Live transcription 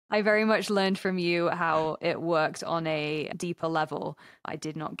I very much learned from you how it worked on a deeper level. I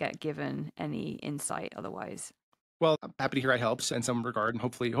did not get given any insight otherwise. Well, I'm happy to hear I helped in some regard, and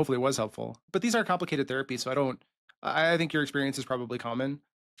hopefully it was helpful. But these are complicated therapies, so I think your experience is probably common,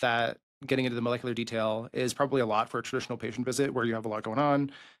 that getting into the molecular detail is probably a lot for a traditional patient visit where you have a lot going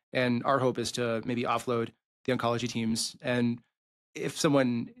on. And our hope is to maybe offload the oncology teams. And if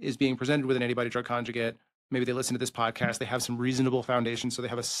someone is being presented with an antibody drug conjugate, maybe they listen to this podcast, they have some reasonable foundation, so they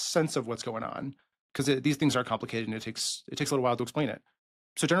have a sense of what's going on. Because these things are complicated and it takes a little while to explain it.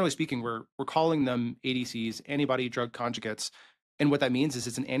 So generally speaking, we're calling them ADCs, antibody drug conjugates. And what that means is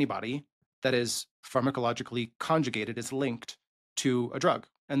it's an antibody that is pharmacologically conjugated, it's linked to a drug,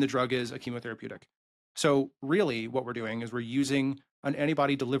 and the drug is a chemotherapeutic. So really what we're doing is we're using an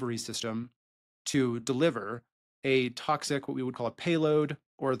antibody delivery system to deliver a toxic, what we would call a payload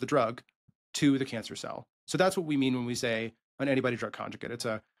or the drug, to the cancer cell. So that's what we mean when we say an antibody drug conjugate. It's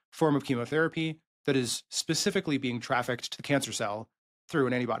a form of chemotherapy that is specifically being trafficked to the cancer cell through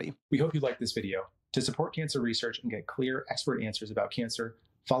an antibody. We hope you liked this video. To support cancer research and get clear, expert answers about cancer,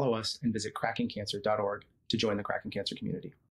 follow us and visit crackingcancer.org to join the Cracking Cancer community.